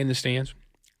yesterday in the stands?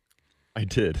 I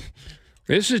did.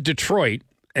 This is Detroit,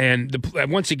 and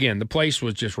once again, the place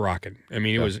was just rocking. I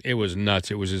mean, it was nuts.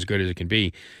 It was as good as it can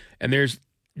be. And there's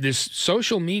this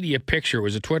social media picture, it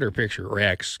was a Twitter picture, or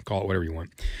X, call it whatever you want,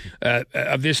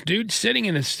 of this dude sitting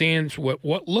in the stands,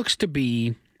 what looks to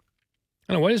be,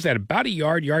 I don't know, what is that, about a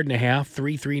yard and a half,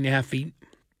 3.5 feet?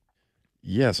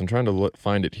 Yes, I'm trying to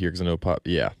find it here because I know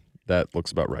yeah, that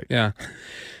looks about right. Yeah.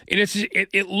 And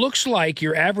it looks like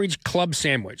your average club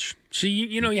sandwich. So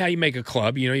you know how you make a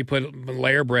club. You put a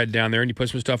layer of bread down there and you put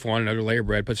some stuff on, another layer of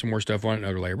bread, put some more stuff on,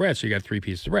 another layer of bread. So you got 3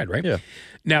 pieces of bread, right? Yeah.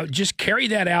 Now just carry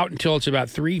that out until it's about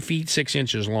 3 feet 6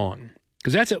 inches long,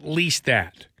 because that's at least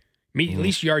that. At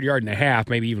least a yard and a half,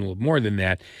 maybe even a little more than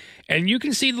that. And you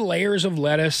can see the layers of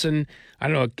lettuce, and I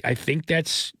don't know, I think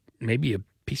that's maybe a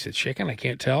piece of chicken. I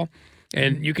can't tell.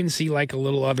 And you can see like a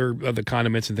little other of the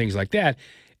condiments and things like that.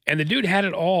 And the dude had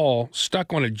it all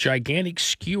stuck on a gigantic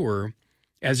skewer,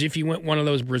 as if you went one of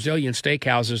those Brazilian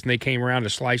steakhouses and they came around to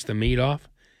slice the meat off.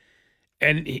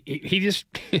 And he just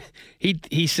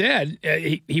he said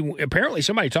he apparently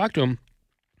somebody talked to him,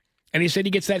 and he said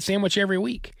he gets that sandwich every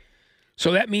week.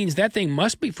 So that means that thing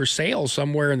must be for sale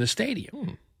somewhere in the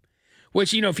stadium.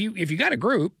 Which, if you got a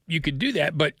group, you could do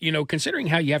that. But, considering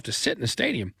how you have to sit in the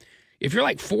stadium, if you're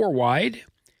like 4 wide,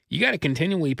 you got to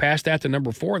continually pass that to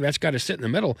number 4. That's got to sit in the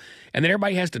middle, and then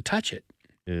everybody has to touch it.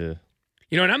 Yeah.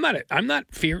 And I'm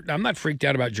not freaked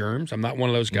out about germs. I'm not one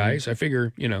of those guys. I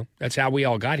figure, that's how we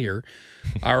all got here.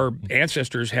 Our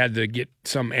ancestors had to get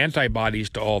some antibodies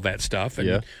to all that stuff,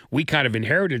 and we kind of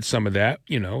inherited some of that,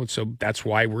 so that's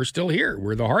why we're still here.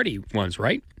 We're the hardy ones,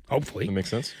 right? Hopefully. That makes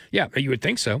sense. Yeah, you would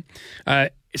think so.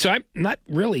 So I'm not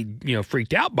really,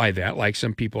 freaked out by that like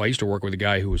some people. I used to work with a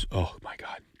guy who was, oh, my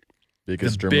God, the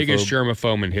biggest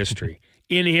germaphobe in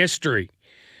history.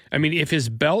 I mean, if his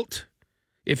belt...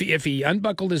 If he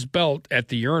unbuckled his belt at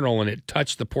the urinal and it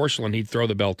touched the porcelain, he'd throw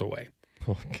the belt away.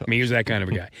 Oh, I mean, he was that kind of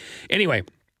a guy. Anyway,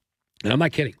 and I'm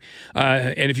not kidding.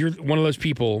 And if you're one of those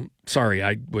people, sorry,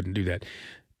 I wouldn't do that.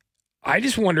 I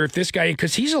just wonder if this guy,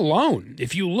 because he's alone.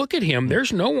 If you look at him,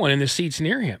 there's no one in the seats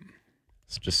near him.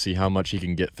 Let's just see how much he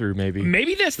can get through, maybe.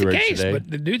 Maybe that's the case, but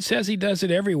the dude says he does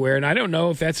it everywhere, and I don't know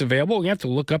if that's available. You have to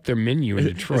look up their menu in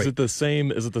Detroit. Is it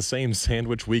the same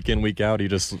sandwich week in, week out? He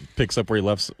just picks up where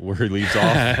he leaves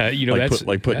off.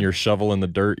 Putting your shovel in the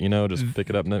dirt. Just pick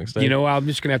it up next day. I'm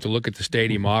just gonna have to look at the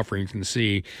stadium offerings and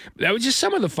see. That was just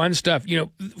some of the fun stuff.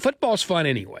 Football's fun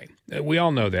anyway. We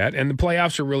all know that, and the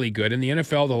playoffs are really good. And the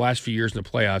NFL, the last few years in the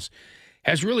playoffs,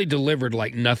 has really delivered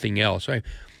like nothing else. Right?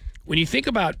 When you think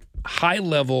about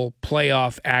high-level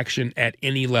playoff action at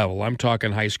any level, I'm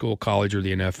talking high school, college, or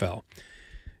the NFL,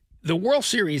 the World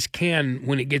Series can,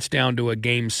 when it gets down to a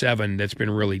Game 7 that's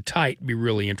been really tight, be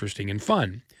really interesting and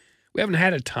fun. We haven't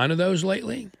had a ton of those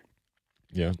lately.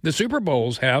 Yeah. The Super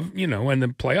Bowls have, and the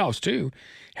playoffs too,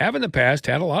 have in the past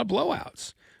had a lot of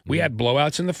blowouts. We had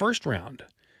blowouts in the first round,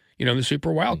 the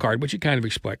Super Wild Card, which you kind of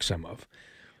expect some of.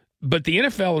 But the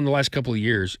NFL in the last couple of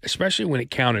years, especially when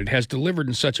it counted, has delivered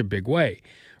in such a big way.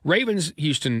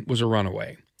 Ravens-Houston was a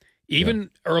runaway.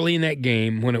 Even early in that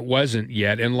game when it wasn't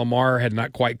yet, and Lamar had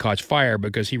not quite caught fire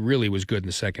because he really was good in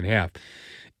the second half.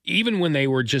 Even when they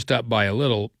were just up by a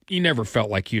little, you never felt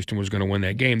like Houston was going to win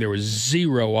that game. There was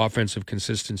zero offensive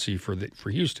consistency for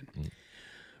Houston.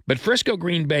 But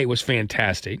Frisco-Green Bay was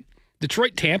fantastic.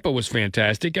 Detroit-Tampa was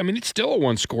fantastic. I mean, it's still a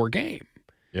one-score game.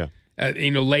 Yeah.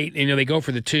 Late, they go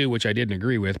for the 2, which I didn't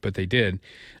agree with, but they did,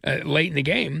 late in the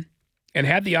game, and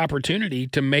had the opportunity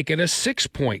to make it a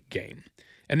 6-point game.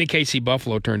 And the KC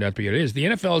Buffalo turned out to be what it is. The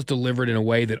NFL has delivered in a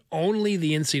way that only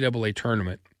the NCAA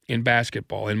tournament in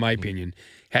basketball, in my opinion,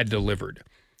 had delivered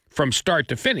from start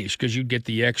to finish, because you'd get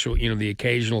the actual, the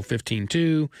occasional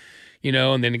 15-2,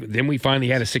 and then we finally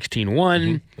had a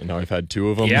 16-1. And now I've had 2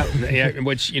 of them. Yeah,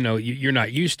 which, you're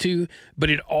not used to. But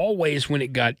it always, when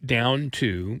it got down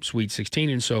to Sweet 16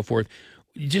 and so forth,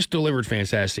 you just delivered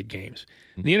fantastic games.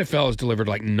 The NFL has delivered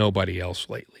like nobody else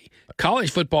lately. College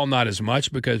football, not as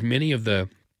much, because many of the,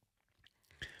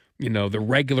 the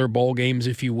regular bowl games,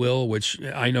 if you will, which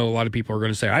I know a lot of people are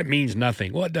going to say, that means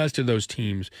nothing. Well, it does to those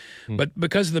teams. But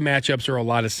because the matchups are a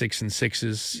lot of 6 and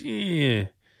 6s,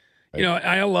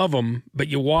 I love them, but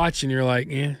you watch and you're like,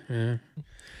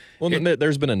 Well,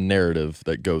 there's been a narrative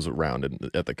that goes around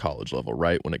at the college level,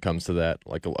 right? When it comes to that,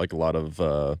 like a lot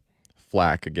of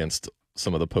flack against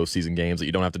some of the postseason games that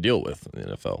you don't have to deal with in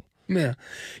the NFL.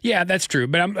 Yeah, that's true.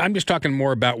 But I'm just talking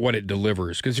more about what it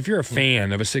delivers. Because if you're a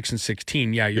fan of a 6-6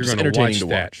 team, you're going to watch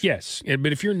that. Yes,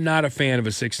 but if you're not a fan of a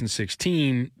 6-6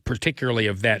 team, particularly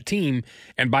of that team,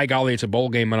 and by golly, it's a bowl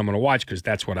game and I'm going to watch because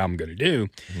that's what I'm going to do,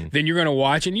 then you're going to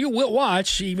watch, and you will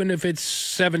watch even if it's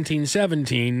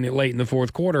 17-17 late in the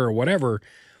fourth quarter or whatever.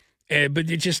 But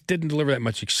it just didn't deliver that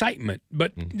much excitement.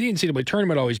 But the NCAA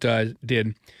tournament always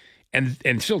did.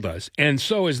 And still does. And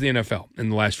so is the NFL in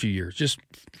the last few years. Just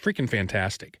freaking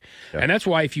fantastic. Yeah. And that's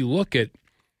why if you look at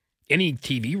any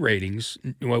TV ratings,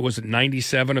 what was it,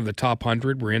 97 of the top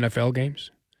 100 were NFL games?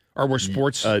 Or were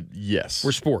sports? Yes.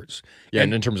 Were sports. Yeah,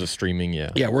 and in terms of streaming,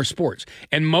 yeah. Yeah, we're sports.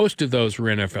 And most of those were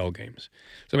NFL games.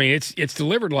 So, I mean, it's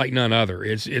delivered like none other.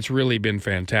 It's really been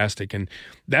fantastic. And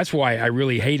that's why I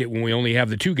really hate it when we only have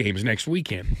the 2 games next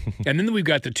weekend. And then we've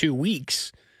got the 2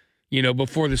 weeks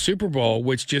before the Super Bowl,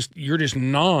 which you're just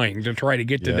gnawing to try to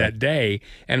get to that day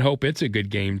and hope it's a good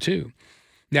game too.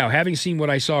 Now, having seen what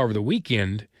I saw over the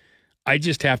weekend, I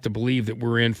just have to believe that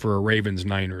we're in for a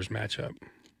Ravens-Niners matchup.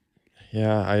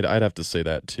 Yeah, I'd have to say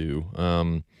that too.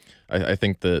 I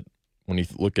think that when you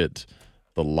look at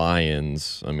the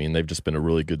Lions, I mean, they've just been a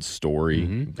really good story,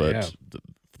 but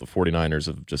the 49ers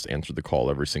have just answered the call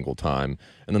every single time.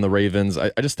 And then the Ravens, I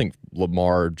just think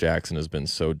Lamar Jackson has been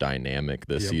so dynamic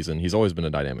this season. He's always been a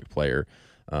dynamic player.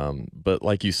 But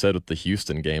like you said with the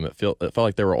Houston game, it felt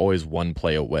like they were always one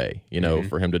play away,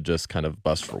 for him to just kind of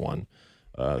bust for one.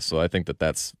 So I think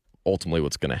that's ultimately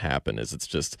what's going to happen is it's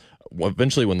just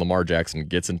eventually when Lamar Jackson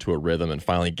gets into a rhythm and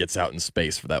finally gets out in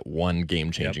space for that one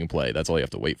game-changing play, that's all you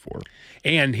have to wait for.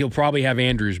 And he'll probably have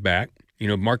Andrews back.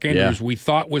 Mark Andrews, we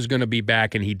thought was going to be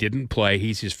back, and he didn't play.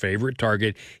 He's his favorite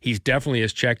target. He's definitely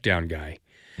his check down guy.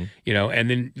 And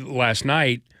then last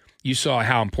night, you saw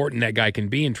how important that guy can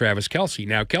be in Travis Kelce.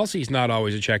 Now, Kelce's not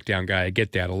always a check down guy. I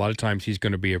get that. A lot of times he's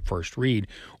going to be a first read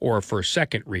or a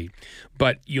second read.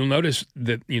 But you'll notice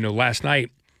that, last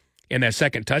night in that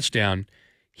second touchdown,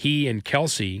 he and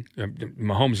Kelce,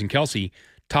 Mahomes and Kelce,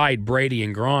 tied Brady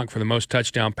and Gronk for the most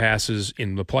touchdown passes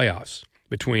in the playoffs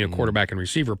between a quarterback and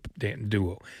receiver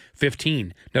duo.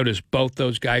 15. Notice both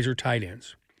those guys are tight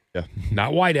ends. Yeah.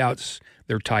 Not wideouts,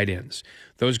 they're tight ends.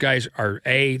 Those guys are,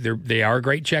 they are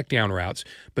great check down routes,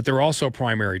 but they're also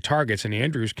primary targets, and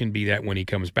Andrews can be that when he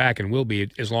comes back and will be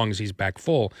as long as he's back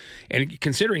full. And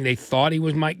considering they thought he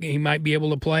might be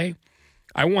able to play,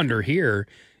 I wonder here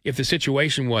if the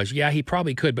situation was, he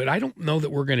probably could, but I don't know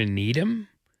that we're going to need him.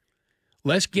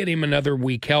 Let's get him another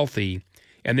week healthy,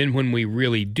 and then when we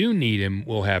really do need him,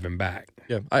 we'll have him back.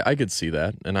 Yeah, I could see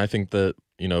that. And I think that,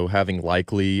 having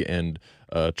Likely and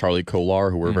Charlie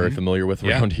Kolar, who we're very familiar with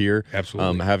around here,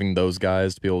 absolutely. Having those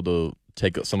guys to be able to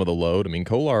take some of the load. I mean,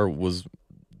 Kolar was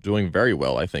doing very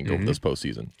well, I think, over this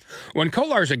postseason. When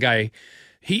Kolar's a guy,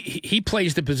 he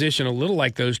plays the position a little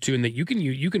like those two in that you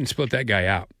can split that guy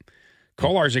out.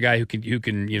 Kolar's a guy who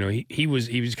can he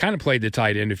was kind of played the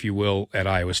tight end, if you will, at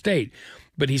Iowa State.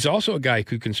 But he's also a guy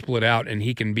who can split out, and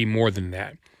he can be more than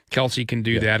that. Kelce can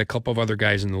do that. A couple of other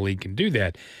guys in the league can do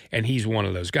that, and he's one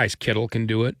of those guys. Kittle can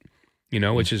do it,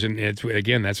 which is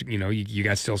that's you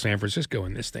got still San Francisco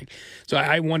in this thing. So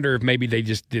I wonder if maybe they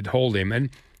just did hold him, and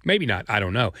maybe not. I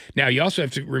don't know. Now you also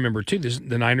have to remember too,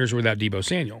 the Niners were without Deebo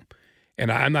Samuel,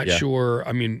 and I'm not sure.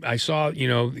 I mean, I saw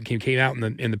it came out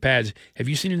in the pads. Have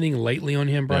you seen anything lately on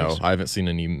him, Bryce? No, I haven't seen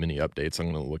many updates.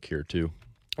 I'm going to look here too.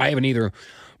 I haven't either.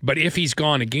 But if he's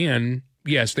gone again,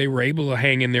 yes, they were able to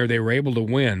hang in there. They were able to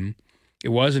win. It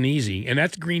wasn't easy. And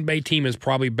that Green Bay team is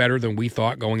probably better than we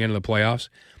thought going into the playoffs.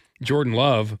 Jordan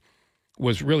Love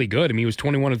was really good. I mean, he was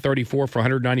 21 of 34 for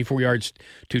 194 yards,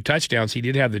 2 touchdowns. He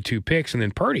did have the 2 picks. And then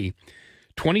Purdy,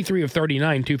 23 of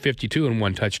 39, 252 and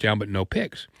 1 touchdown, but no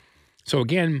picks. So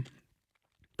again,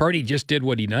 Purdy just did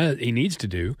what he needs to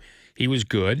do. He was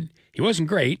good. He wasn't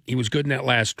great. He was good in that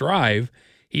last drive.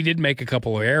 He did make a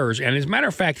couple of errors, and as a matter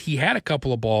of fact, he had a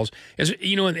couple of balls. As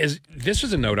this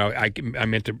is a note I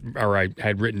meant to, or I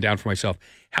had written down for myself.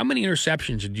 How many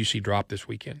interceptions did you see drop this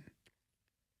weekend?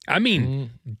 I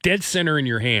mean, dead center in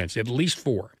your hands, at least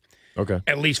 4. Okay,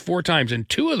 at least 4 times, and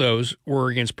 2 of those were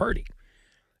against Purdy.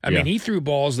 I mean, he threw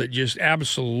balls that just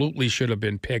absolutely should have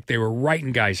been picked. They were right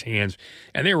in guys' hands,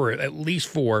 and there were at least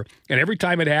 4. And every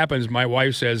time it happens, my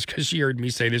wife says, because she heard me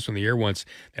say this on the air once,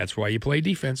 that's why you play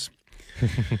defense.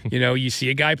 You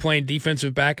see a guy playing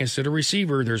defensive back instead of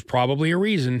receiver, there's probably a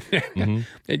reason. And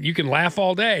you can laugh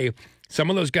all day.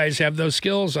 Some of those guys have those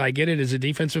skills. I get it as a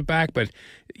defensive back, but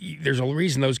there's a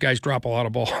reason those guys drop a lot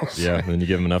of balls. Yeah, and then you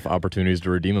give him enough opportunities to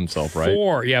redeem himself, right?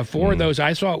 4 of those.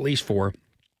 I saw at least 4.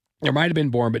 There might have been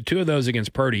more, but 2 of those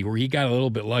against Purdy where he got a little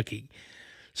bit lucky.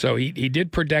 So he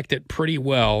did protect it pretty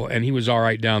well, and he was all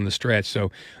right down the stretch.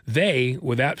 So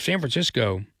without San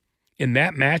Francisco in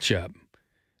that matchup,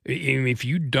 if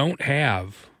you don't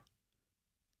have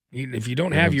your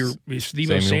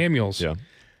Deebo Samuels,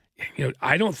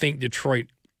 I don't think Detroit.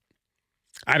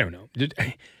 I don't know.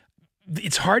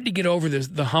 It's hard to get over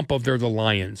the hump of they're the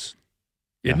Lions,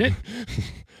 isn't it?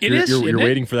 You're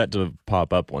waiting for that to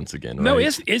pop up once again, right? No,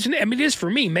 isn't it? I mean, it is for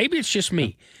me. Maybe it's just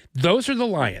me. Those are the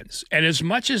Lions. And as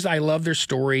much as I love their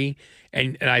story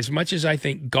and as much as I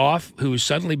think Goff, who has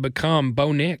suddenly become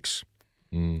Bo Nix,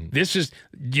 this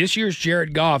year's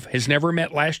Jared Goff has never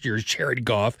met last year's Jared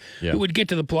Goff, who would get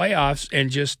to the playoffs and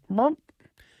just –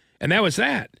 and that was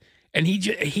that. And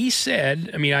he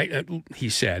said – I mean, I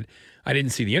didn't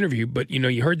see the interview, but,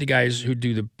 you heard the guys who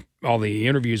do all the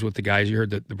interviews with the guys. You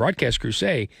heard the broadcast crew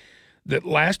say that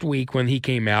last week when he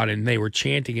came out and they were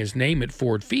chanting his name at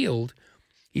Ford Field,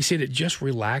 he said, it just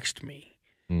relaxed me.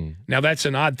 Now, that's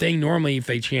an odd thing. Normally, if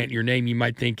they chant your name, you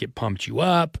might think it pumped you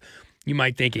up. You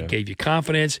might think it gave you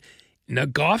confidence. Now,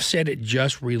 Goff said it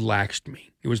just relaxed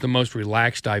me. It was the most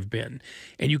relaxed I've been.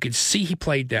 And you could see he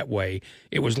played that way.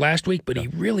 It was last week, but he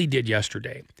really did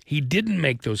yesterday. He didn't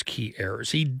make those key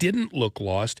errors. He didn't look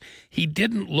lost. He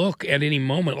didn't look at any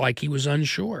moment like he was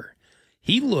unsure.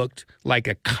 He looked like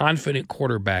a confident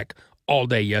quarterback all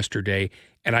day yesterday,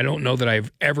 and I don't know that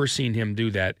I've ever seen him do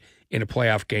that in a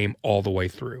playoff game all the way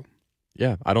through.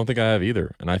 Yeah, I don't think I have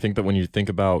either. And I think that when you think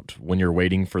about when you're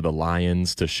waiting for the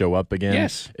Lions to show up again,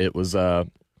 it was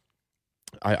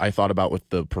I thought about with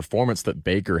the performance that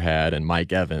Baker had and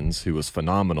Mike Evans, who was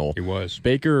phenomenal. It was.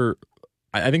 Baker,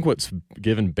 I think what's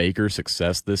given Baker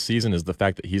success this season is the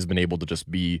fact that he's been able to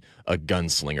just be a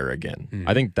gunslinger again.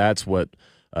 I think that's what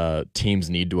teams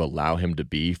need to allow him to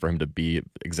be, for him to be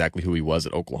exactly who he was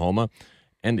at Oklahoma.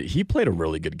 And he played a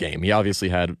really good game. He obviously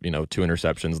had, 2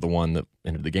 interceptions, the one that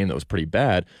ended the game that was pretty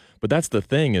bad. But that's the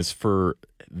thing, is for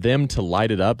them to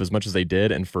light it up as much as they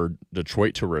did and for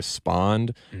Detroit to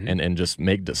respond and just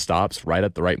make the stops right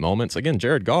at the right moments. Again,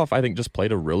 Jared Goff, I think, just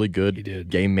played a really good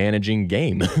game-managing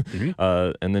game.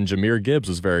 And then Jahmyr Gibbs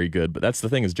was very good. But that's the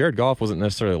thing, is Jared Goff wasn't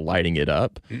necessarily lighting it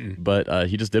up, but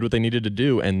he just did what they needed to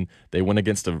do. And they went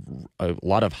against a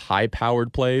lot of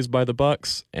high-powered plays by the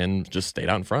Bucs and just stayed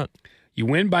out in front. You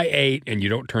win by 8 and you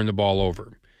don't turn the ball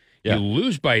over. You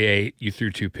lose by 8, you threw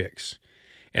 2 picks.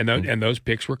 And those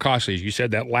picks were costly. As you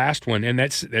said, that last one, and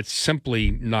that's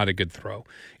simply not a good throw.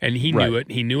 And he knew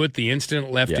it. He knew it the instant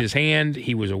it left his hand.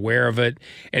 He was aware of it.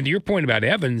 And to your point about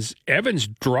Evans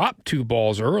dropped 2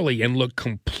 balls early and looked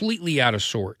completely out of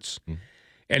sorts.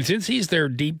 And since he's their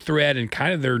deep threat and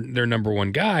kind of their number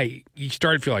one guy, you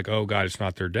started to feel like, oh, God, it's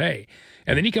not their day.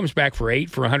 And then he comes back for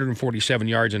 8 for 147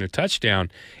 yards and a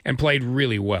touchdown and played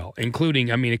really well,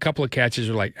 including, a couple of catches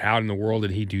are like, how in the world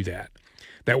did he do that?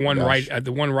 That one right, I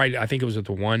think it was at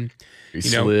the one. He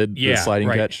slid the sliding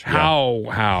catch.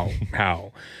 How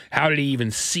did he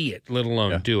even see it, let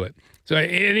alone do it? So at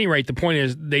any rate, the point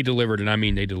is they delivered, and I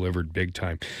mean they delivered big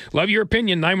time. Love your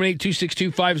opinion,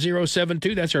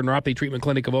 918-262-5072. That's our Neuropathy Treatment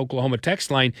Clinic of Oklahoma text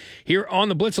line. Here on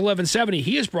the Blitz 1170,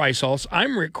 he is Bryce Hulse.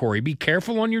 I'm Rick Couri. Be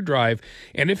careful on your drive.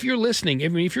 And if you're listening,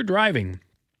 if you're driving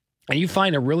and you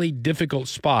find a really difficult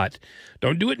spot,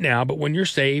 don't do it now, but when you're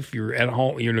safe, you're at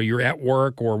home, you're at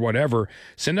work or whatever,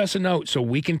 send us a note so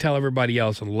we can tell everybody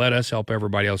else and let us help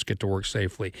everybody else get to work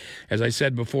safely. As I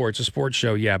said before, it's a sports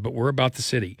show, but we're about the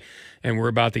city and we're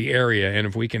about the area, and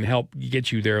if we can help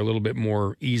get you there a little bit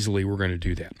more easily, we're going to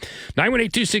do that.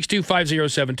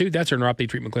 918-262-5072, that's our Neuropathy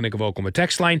Treatment Clinic of Oklahoma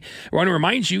text line. I want to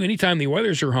remind you, anytime the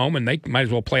Oilers are home, and they might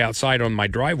as well play outside on my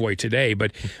driveway today,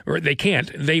 but they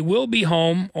can't. They will be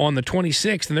home on the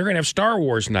 26th, and they're going to have Star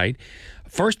Wars night.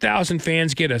 First 1,000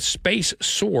 fans get a space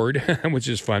sword, which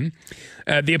is fun.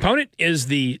 The opponent is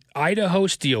the Idaho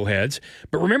Steelheads.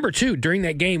 But remember, too, during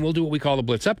that game, we'll do what we call the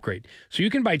Blitz upgrade. So you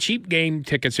can buy cheap game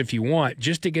tickets if you want,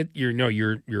 just to get your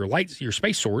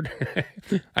space sword.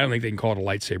 I don't think they can call it a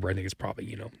lightsaber. I think it's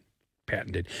probably,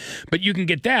 patented. But you can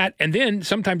get that, and then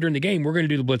sometime during the game, we're going to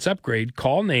do the Blitz upgrade,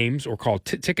 call names or call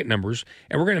ticket numbers,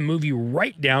 and we're going to move you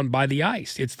right down by the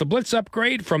ice. It's the Blitz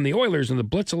upgrade from the Oilers and the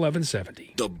Blitz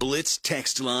 1170. The Blitz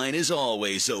text line is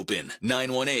always open,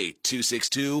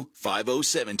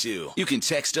 918-262-5072. You can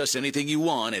text us anything you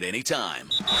want at any time.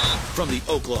 From the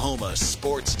Oklahoma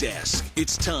Sports Desk,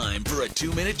 it's time for a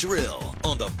 2-minute drill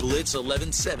on the Blitz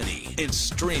 1170 and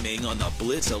streaming on the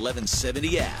Blitz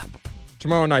 1170 app.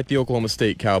 Tomorrow night, the Oklahoma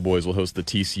State Cowboys will host the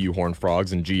TCU Horned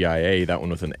Frogs in GIA. That one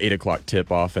with an 8 o'clock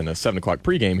tip-off and a 7 o'clock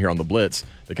pregame here on the Blitz.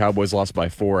 The Cowboys lost by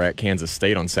 4 at Kansas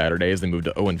State on Saturday as they moved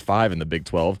to 0-5 in the Big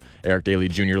 12. Eric Daly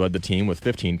Jr. led the team with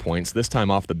 15 points, this time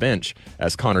off the bench,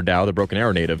 as Connor Dow, the Broken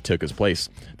Arrow native, took his place.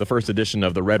 The first edition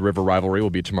of the Red River rivalry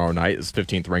will be tomorrow night as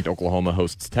 15th-ranked Oklahoma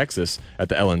hosts Texas at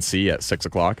the LNC at 6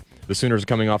 o'clock. The Sooners are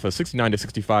coming off a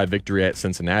 69-65 victory at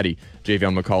Cincinnati.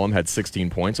 Javion McCollum had 16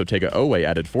 points, Otega Owe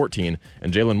added 14,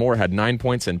 and Jalen Moore had 9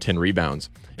 points and 10 rebounds.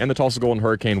 And the Tulsa Golden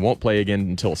Hurricane won't play again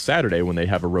until Saturday when they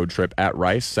have a road trip at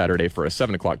Rice, Saturday for a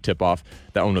 7 o'clock tip-off.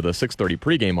 That one with a 6:30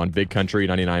 pregame on Big Country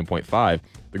 99.5.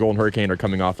 The Golden Hurricane are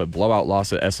coming off a blowout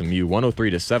loss at SMU,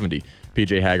 103-70.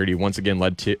 PJ Haggerty once again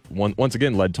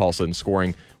led Tulsa in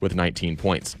scoring with 19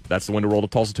 points. That's the winter world of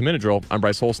Tulsa to Minute Drill. I'm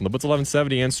Bryce Holson, the Blitz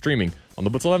 1170, and streaming on the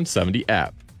Blitz 1170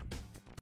 app.